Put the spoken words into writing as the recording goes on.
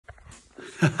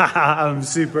I'm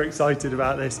super excited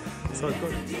about this.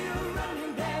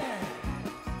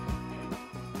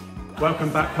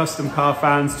 Welcome back, custom car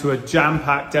fans, to a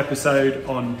jam-packed episode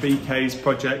on BK's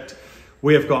project.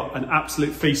 We have got an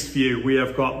absolute feast for you. We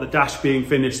have got the dash being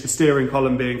finished, the steering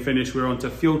column being finished. We're onto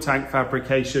fuel tank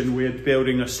fabrication. We're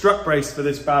building a strut brace for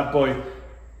this bad boy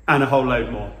and a whole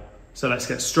load more. So let's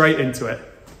get straight into it.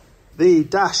 The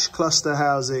dash cluster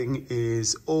housing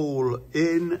is all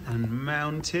in and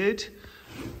mounted,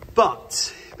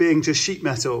 but being just sheet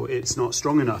metal, it's not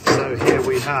strong enough. So here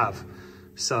we have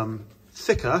some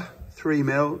thicker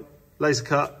 3mm laser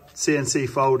cut CNC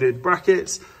folded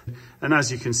brackets. And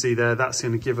as you can see there, that's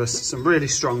going to give us some really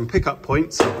strong pickup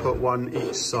points. I'll put one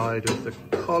each side of the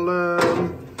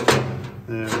column.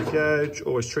 There we go.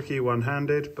 Always tricky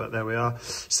one-handed, but there we are.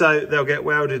 So they'll get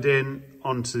welded in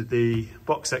onto the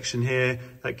box section here.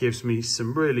 That gives me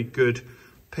some really good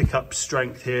pickup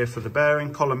strength here for the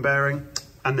bearing, column bearing.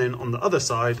 And then on the other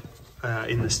side,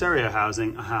 in the stereo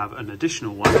housing, I have an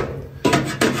additional one.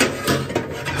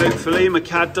 Hopefully my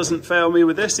CAD doesn't fail me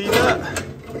with this either.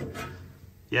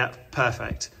 Yeah,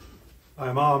 perfect.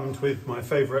 I'm armed with my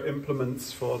favourite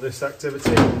implements for this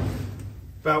activity.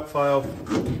 Belt file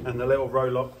and the little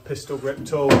Rolock pistol grip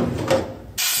tool.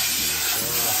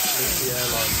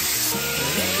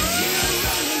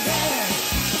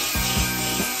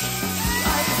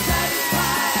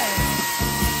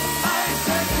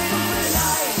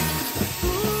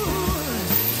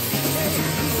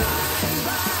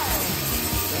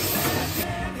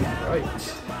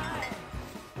 Right.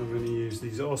 I'm going to use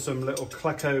these awesome little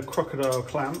Cleco crocodile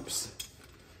clamps.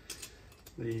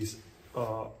 These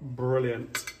are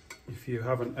brilliant if you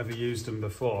haven't ever used them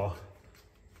before.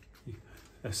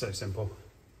 They're so simple.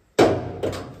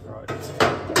 Right,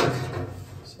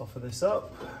 let's offer this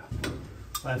up.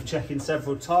 I'm checking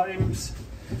several times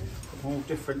from all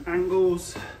different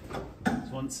angles.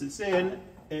 Once it's in,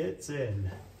 it's in.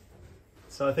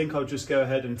 So I think I'll just go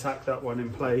ahead and tack that one in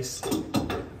place.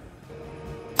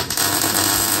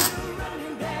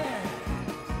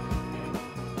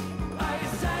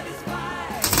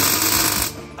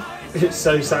 It's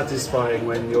so satisfying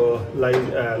when your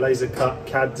laser cut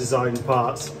CAD designed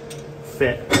parts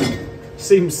fit.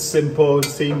 Seems simple,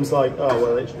 seems like, oh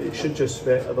well, it should just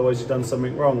fit, otherwise you've done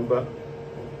something wrong, but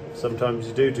sometimes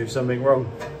you do something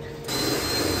wrong.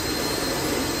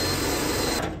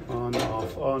 On,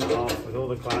 off with all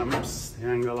the clamps, the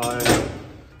angle iron,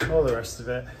 all the rest of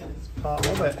it. It's part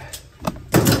of it.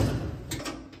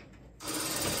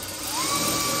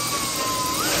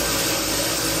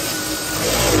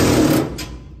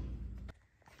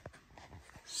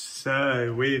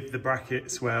 So with the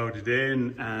brackets welded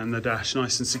in and the dash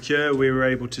nice and secure, we were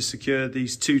able to secure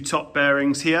these two top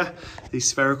bearings here, these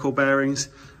spherical bearings,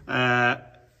 and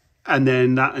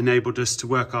then that enabled us to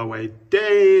work our way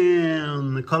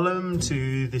down the column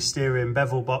to the steering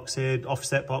bevel box here,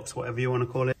 offset box, whatever you want to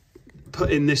call it. Put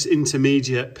in this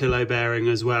intermediate pillow bearing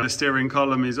as well. The steering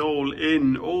column is all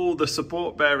in, all the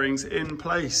support bearings in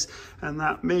place, and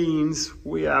that means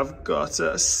we have got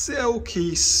a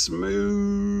silky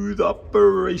smooth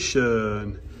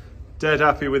operation. Dead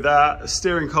happy with that.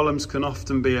 Steering columns can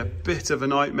often be a bit of a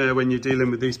nightmare when you're dealing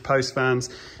with these post fans.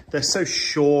 They're so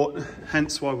short,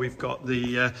 hence why we've got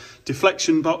the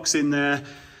deflection box in there.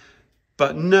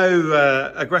 But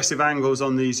no aggressive angles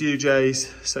on these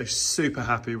UJs, so super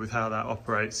happy with how that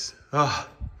operates.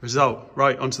 Result.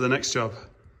 Right, on to the next job.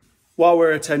 While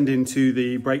we're attending to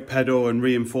the brake pedal and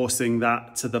reinforcing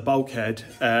that to the bulkhead,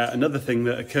 another thing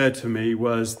that occurred to me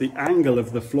was the angle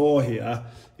of the floor here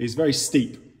is very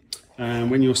steep.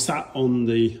 And when you're sat on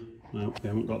the, well, we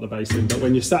haven't got the base in, but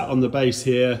when you're sat on the base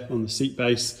here, on the seat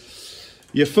base,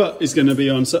 your foot is going to be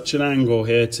on such an angle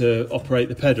here to operate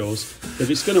the pedals that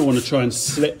it's going to want to try and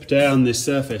slip down this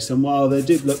surface. And while there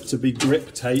did look to be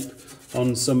grip tape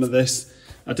on some of this,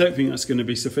 I don't think that's going to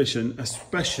be sufficient,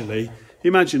 especially,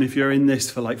 imagine if you're in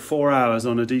this for like 4 hours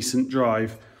on a decent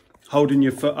drive, holding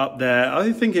your foot up there.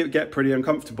 I think it would get pretty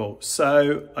uncomfortable.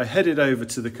 So I headed over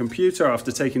to the computer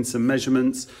after taking some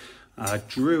measurements. I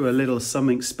drew a little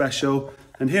something special,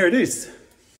 and here it is.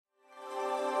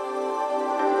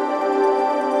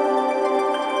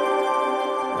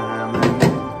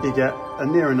 You get a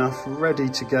near enough ready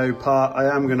to go part.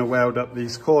 I am going to weld up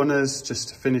these corners just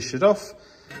to finish it off,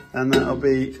 and that'll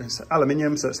be, it's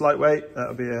aluminium, so it's lightweight.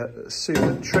 That'll be a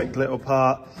super trick little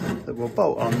part that will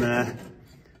bolt on there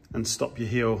and stop your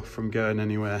heel from going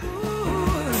anywhere.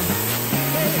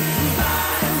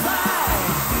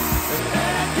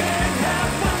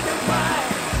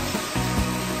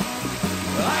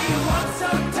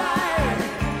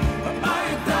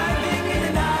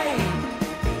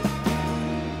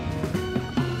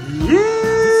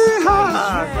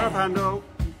 grab handle.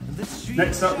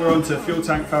 Next up, we're on to fuel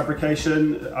tank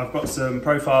fabrication. I've got some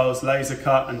profiles laser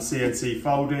cut and CNC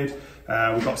folded.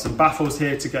 We've got some baffles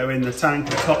here to go in the tank,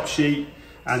 a top sheet,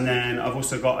 and then I've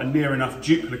also got a near enough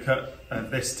duplicate of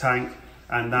this tank,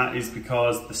 and that is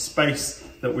because the space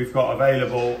that we've got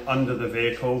available under the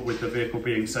vehicle, with the vehicle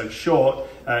being so short,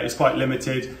 is quite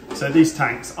limited. So these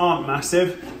tanks aren't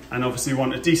massive, and obviously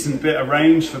want a decent bit of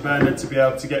range for Bernard to be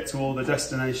able to get to all the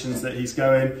destinations that he's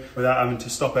going without having to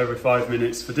stop every 5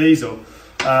 minutes for diesel.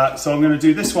 So I'm going to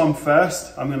do this one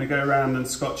first. I'm going to go around and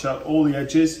scotch up all the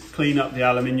edges, clean up the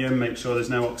aluminium, make sure there's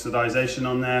no oxidization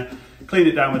on there, clean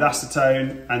it down with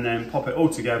acetone, and then pop it all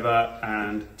together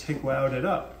and TIG weld it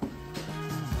up.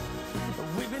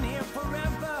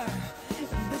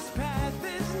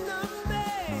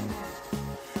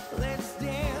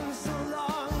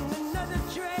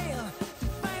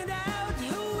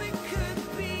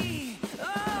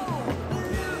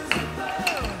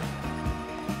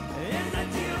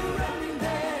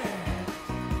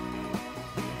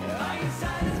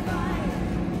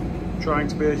 Trying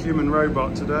to be a human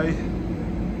robot today.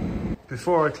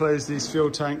 Before I close these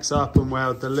fuel tanks up and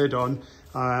weld the lid on,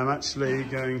 I'm actually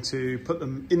going to put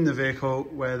them in the vehicle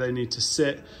where they need to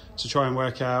sit to try and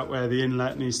work out where the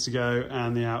inlet needs to go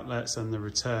and the outlets and the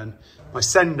return. My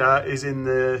sender is in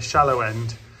the shallow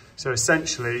end, so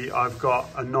essentially I've got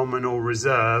a nominal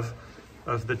reserve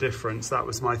of the difference. That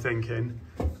was my thinking,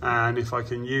 and if I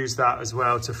can use that as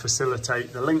well to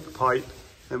facilitate the link pipe,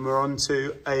 then we're on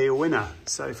to a winner.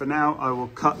 So for now, I will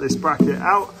cut this bracket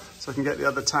out so I can get the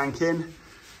other tank in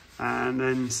and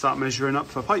then start measuring up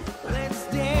for pipe. Let's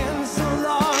dance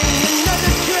along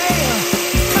another trail,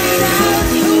 find out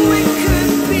who it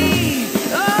could be.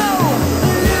 Oh,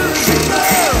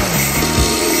 Lucifer,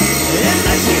 is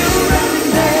that you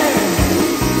running there?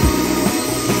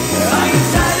 Are you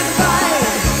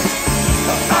satisfied?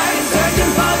 Are you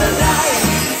searching for the light?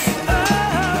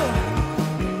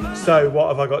 So what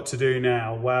have I got to do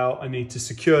now? Well, I need to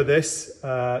secure this.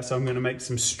 So I'm going to make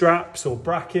some straps or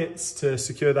brackets to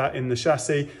secure that in the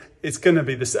chassis. It's going to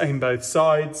be the same both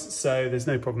sides, so there's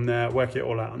no problem there. Work it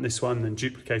all out on this one, then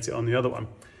duplicate it on the other one.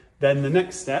 Then the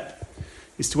next step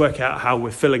is to work out how we're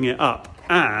filling it up.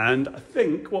 And I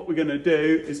think what we're going to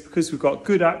do is, because we've got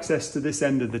good access to this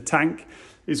end of the tank,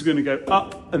 is we're going to go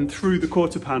up and through the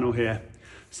quarter panel here.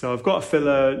 So I've got a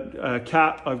filler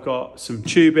cap, I've got some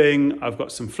tubing, I've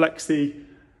got some flexi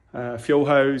fuel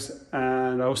hose,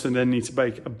 and I also then need to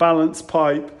make a balance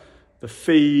pipe, the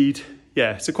feed.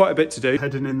 Yeah, so quite a bit to do.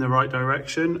 Heading in the right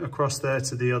direction across there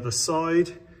to the other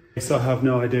side. So I have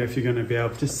no idea if you're going to be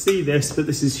able to see this, but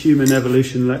this is human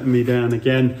evolution letting me down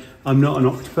again. I'm not an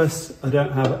octopus. I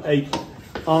don't have 8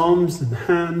 arms and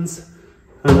hands,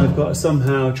 and I've got to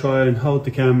somehow try and hold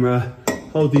the camera,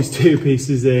 hold these 2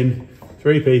 pieces in,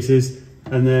 3 pieces,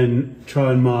 and then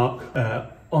try and mark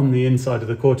on the inside of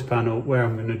the quarter panel where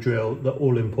I'm going to drill the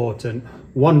all-important,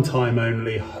 one time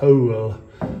only hole.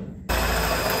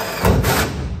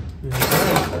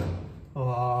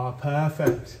 Oh,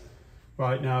 perfect.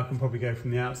 Right, now I can probably go from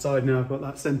the outside now I've got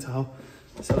that center hole.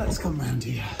 So let's come round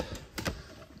here,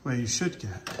 where you should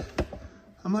get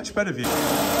a much better view.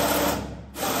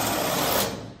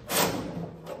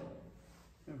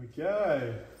 There we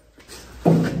go.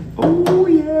 Oh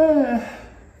yeah,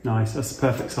 nice, that's the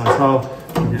perfect size hole.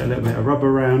 Get a little bit of rubber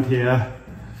around here.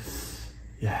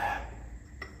 Yeah,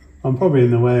 I'm probably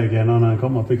in the way again, aren't I? I've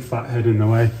got my big fat head in the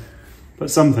way, but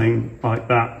something like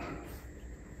that.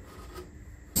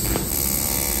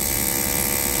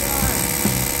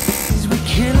 We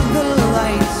kill the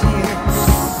lights here.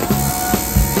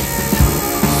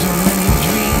 So many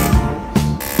dreams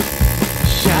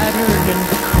shattered and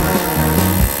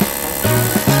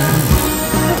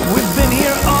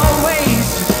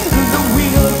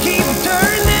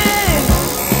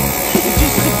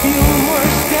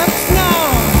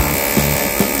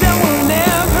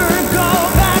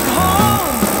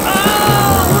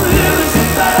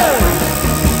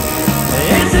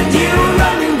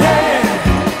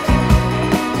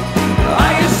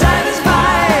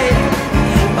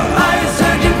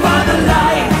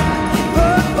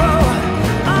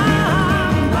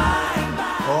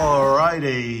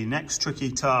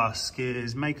tricky task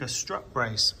is make a strut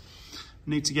brace.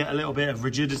 Need to get a little bit of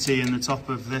rigidity in the top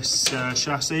of this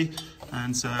chassis,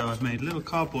 and so I've made a little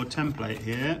cardboard template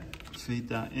here. Feed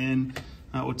that in.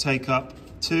 That will take up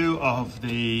 2 of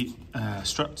the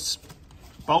struts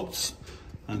bolts,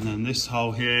 and then this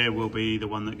hole here will be the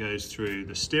one that goes through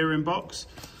the steering box,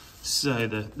 so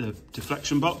the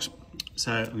deflection box.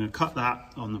 So I'm going to cut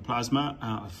that on the plasma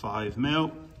out of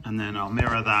 5mm, and then I'll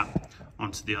mirror that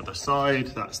onto the other side.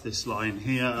 That's this line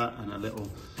here and a little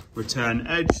return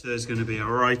edge. So there's going to be a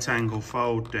right angle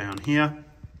fold down here.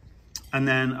 And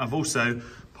then I've also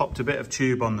popped a bit of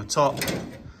tube on the top.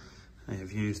 I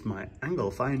have used my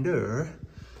angle finder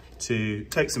to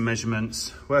take some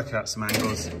measurements, work out some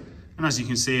angles. And as you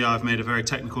can see, I've made a very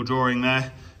technical drawing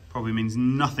there. Probably means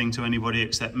nothing to anybody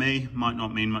except me. Might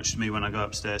not mean much to me when I go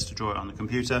upstairs to draw it on the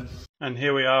computer. And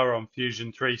here we are on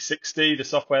Fusion 360, the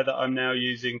software that I'm now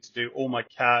using to do all my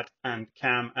CAD and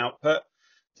CAM output.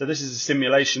 So this is a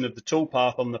simulation of the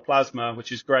toolpath on the plasma,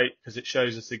 which is great because it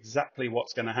shows us exactly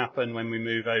what's going to happen when we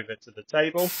move over to the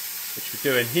table, which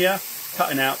we're doing here,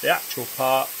 cutting out the actual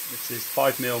part. This is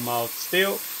 5mm mild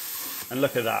steel. And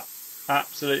look at that.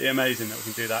 Absolutely amazing that we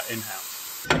can do that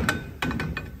in-house.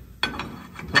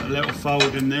 Put a little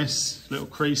fold in this, little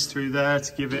crease through there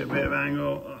to give it a bit of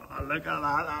angle. Oh, look at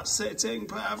that, that's sitting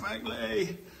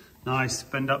perfectly. Nice,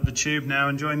 bend up the tube now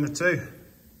and join the two.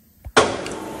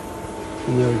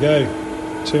 And there we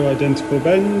go, 2 identical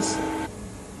bends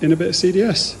in a bit of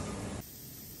CDS.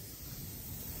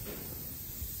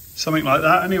 Something like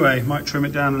that anyway. Might trim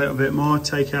it down a little bit more,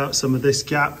 take out some of this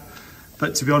gap.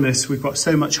 But to be honest, we've got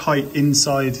so much height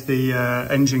inside the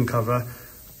engine cover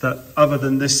that other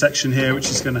than this section here, which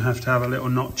is going to have a little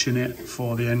notch in it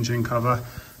for the engine cover,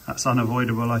 that's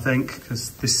unavoidable, I think,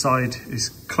 because this side is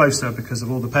closer because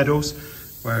of all the pedals,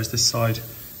 whereas this side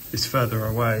is further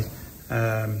away.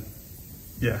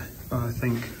 Yeah, I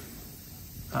think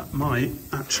that might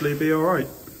actually be all right.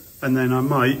 And then I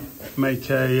might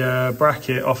make a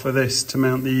bracket off of this to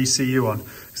mount the ECU on,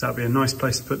 because that'd be a nice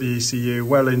place to put the ECU,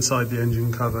 well inside the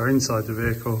engine cover, inside the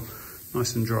vehicle,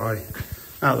 nice and dry,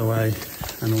 out of the way,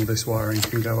 and all this wiring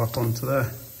can go up onto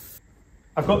there.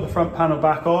 I've got the front panel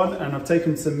back on, and I've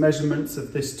taken some measurements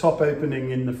of this top opening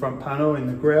in the front panel, in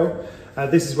the grille.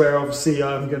 This is where obviously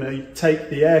I'm going to take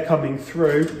the air coming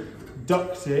through,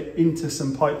 duct it into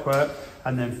some pipework,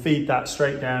 and then feed that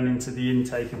straight down into the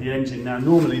intake of the engine. Now,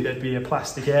 normally there'd be a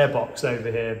plastic air box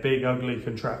over here, big ugly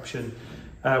contraption.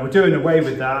 We're doing away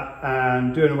with that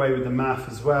and doing away with the MAF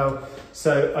as well.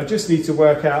 So I just need to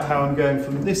work out how I'm going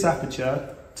from this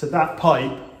aperture to that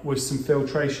pipe with some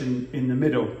filtration in the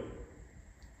middle.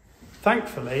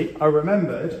 Thankfully, I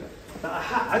remembered that I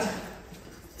had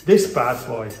this bad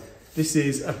boy. This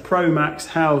is a Pro Max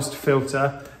housed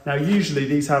filter. Now, usually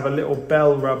these have a little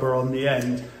bell rubber on the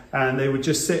end, and they would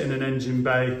just sit in an engine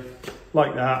bay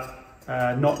like that,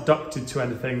 not ducted to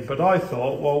anything. But I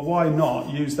thought, well, why not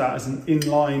use that as an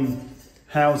inline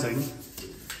housing?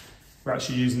 We're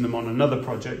actually using them on another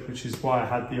project, which is why I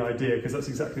had the idea, because that's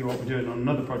exactly what we're doing on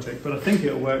another project. But I think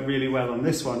it'll work really well on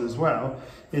this one as well,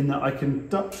 in that I can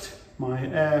duct my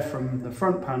air from the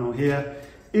front panel here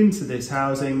into this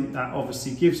housing. That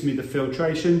obviously gives me the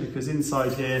filtration, because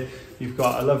inside here you've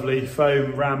got a lovely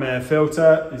foam ram air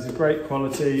filter. It's a great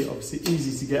quality, obviously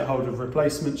easy to get hold of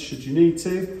replacements should you need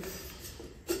to.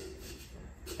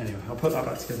 Anyway, I'll put that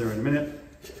back together in a minute.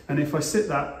 And if I sit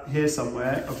that here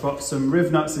somewhere, I've got some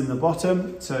riv nuts in the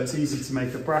bottom, so it's easy to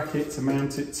make a bracket to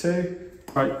mount it to.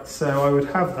 Right, so I would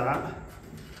have that,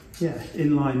 yeah,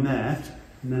 in line there,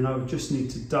 and then I would just need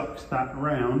to duct that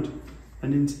round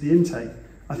and into the intake.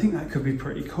 I think that could be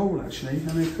pretty cool, actually,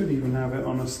 and I could even have it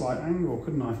on a slight angle,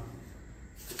 couldn't I?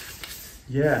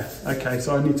 Yeah, okay,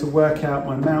 so I need to work out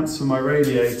my mounts for my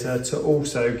radiator to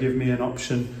also give me an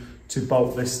option to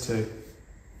bolt this to,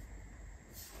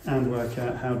 and work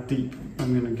out how deep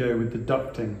I'm going to go with the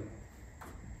ducting.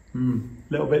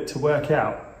 Little bit to work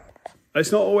out.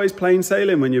 It's not always plain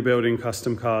sailing when you're building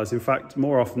custom cars. In fact,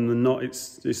 more often than not,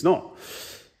 it's not.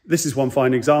 This is one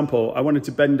fine example. I wanted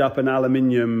to bend up an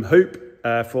aluminium hoop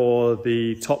for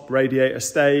the top radiator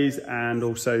stays, and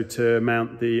also to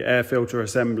mount the air filter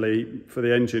assembly for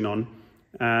the engine on.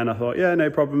 And I thought, yeah, no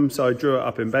problem. So I drew it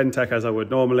up in Bendtech as I would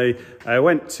normally. I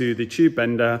went to the tube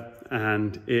bender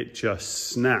and it just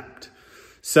snapped.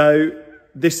 So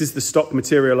this is the stock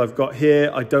material I've got here.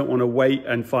 I don't want to wait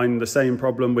and find the same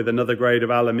problem with another grade of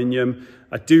aluminium.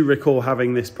 I do recall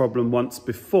having this problem once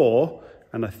before,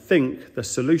 and I think the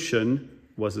solution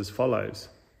was as follows.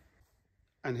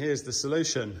 And here's the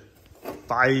solution.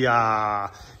 Fire!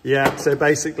 Yeah, so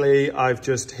basically I've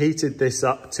just heated this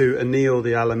up to anneal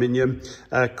the aluminium.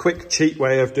 A quick cheap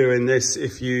way of doing this,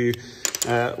 if you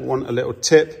want a little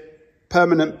tip,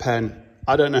 permanent pen.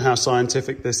 I don't know how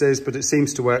scientific this is, but it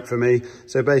seems to work for me.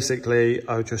 So basically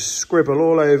I'll just scribble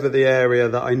all over the area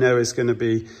that I know is going to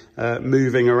be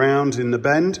moving around in the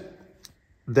bend.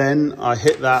 Then I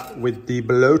hit that with the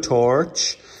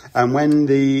blowtorch, And when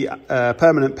the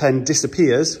permanent pen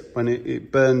disappears, when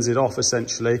it burns it off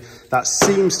essentially, that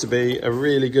seems to be a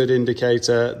really good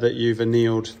indicator that you've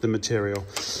annealed the material.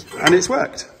 And it's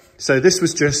worked. So this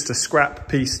was just a scrap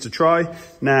piece to try.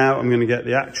 Now I'm going to get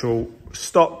the actual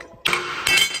stock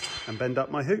and bend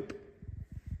up my hoop.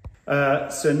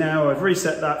 So now I've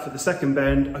reset that for the second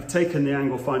bend. I've taken the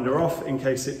angle finder off in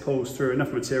case it pulls through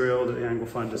enough material that the angle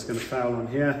finder is going to foul on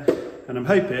here. And I'm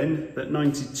hoping that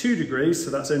 92 degrees,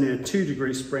 so that's only a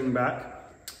 2-degree spring back,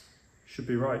 should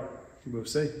be right. We'll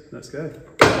see. Let's go.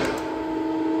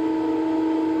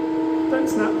 Don't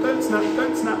snap, don't snap,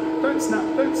 don't snap, don't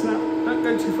snap, don't snap. Don't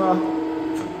go too far.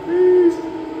 Please.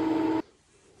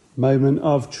 Moment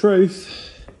of truth.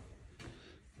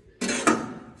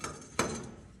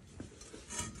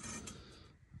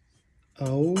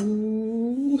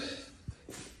 Oh,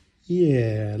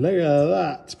 yeah, look at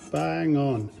that, bang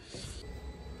on.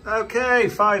 Okay,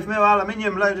 5mm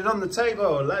aluminium loaded on the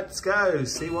table. Let's go,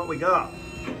 see what we got.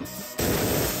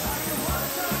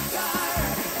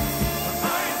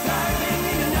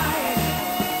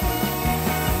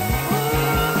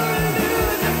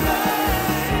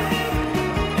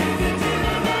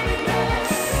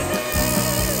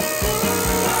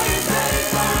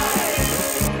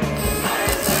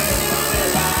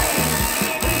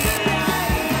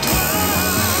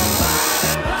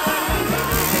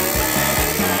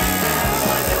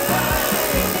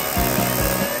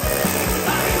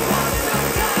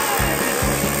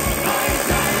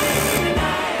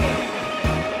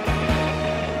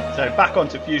 So back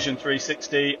onto Fusion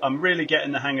 360. I'm really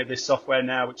getting the hang of this software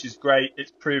now, which is great. It's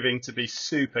proving to be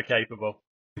super capable.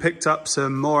 Picked up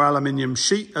some more aluminium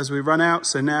sheet as we run out.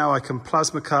 So now I can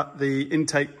plasma cut the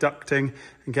intake ducting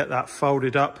and get that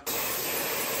folded up.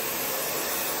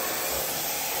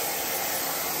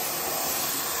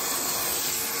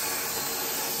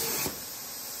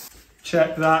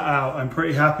 Check that out, I'm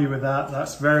pretty happy with that.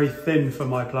 That's very thin for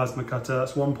my plasma cutter.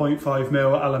 That's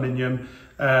 1.5mm aluminium.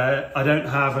 I don't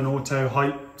have an auto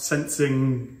height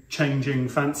sensing, changing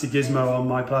fancy gizmo on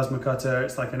my plasma cutter.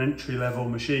 It's like an entry level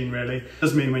machine really. It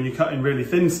does mean when you're cutting really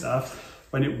thin stuff,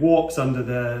 when it warps under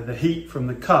the heat from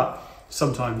the cut,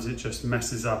 sometimes it just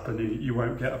messes up and you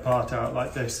won't get a part out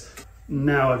like this.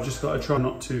 Now I've just got to try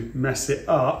not to mess it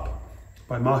up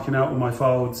by marking out all my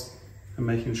folds and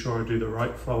making sure I do the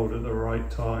right fold at the right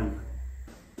time.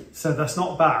 So that's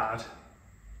not bad.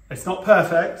 It's not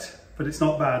perfect, but it's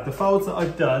not bad. The folds that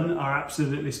I've done are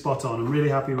absolutely spot on. I'm really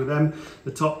happy with them.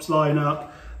 The tops line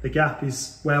up, the gap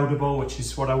is weldable, which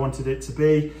is what I wanted it to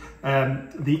be.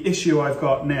 The issue I've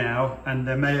got now, and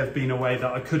there may have been a way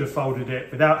that I could have folded it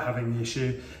without having the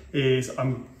issue, is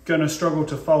I'm gonna struggle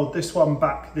to fold this one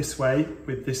back this way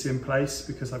with this in place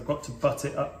because I've got to butt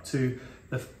it up to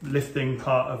the lifting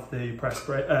part of the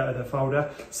the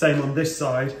folder. Same on this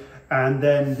side. And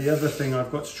then the other thing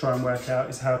I've got to try and work out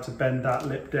is how to bend that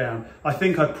lip down. I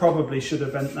think I probably should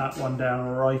have bent that one down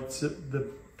right at the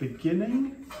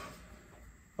beginning.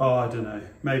 Oh, I don't know,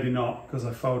 maybe not, because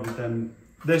I folded them.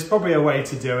 There's probably a way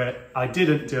to do it. I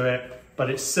didn't do it, but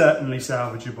it's certainly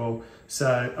salvageable.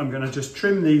 So I'm gonna just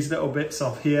trim these little bits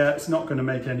off here. It's not gonna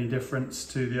make any difference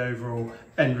to the overall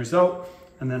end result.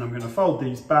 And then I'm gonna fold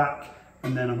these back,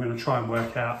 and then I'm gonna try and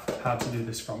work out how to do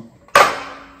this front one.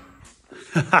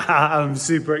 I'm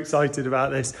super excited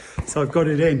about this. So I've got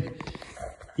it in.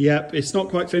 Yep, it's not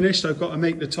quite finished. I've got to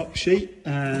make the top sheet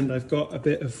and I've got a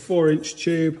bit of 4-inch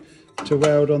tube to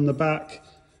weld on the back,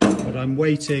 but I'm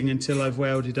waiting until I've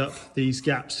welded up these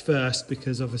gaps first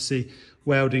because obviously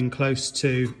welding close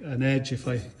to an edge, if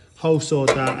I hole sawed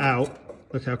that out,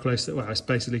 look how close that, well, it's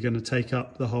basically going to take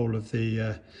up the whole of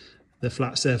the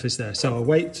flat surface there. So I'll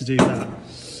wait to do that.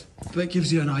 But it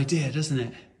gives you an idea, doesn't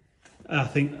it? I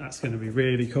think that's going to be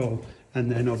really cool. And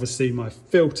then obviously my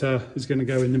filter is going to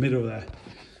go in the middle there.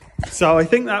 So I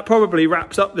think that probably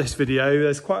wraps up this video.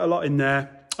 There's quite a lot in there.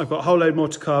 I've got a whole load more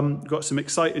to come. Got some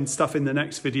exciting stuff in the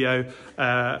next video.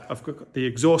 I've got the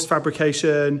exhaust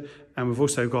fabrication, and we've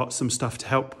also got some stuff to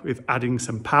help with adding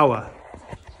some power,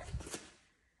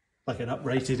 like an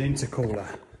uprated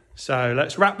intercooler. So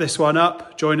let's wrap this one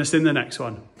up. Join us in the next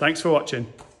one. Thanks for watching.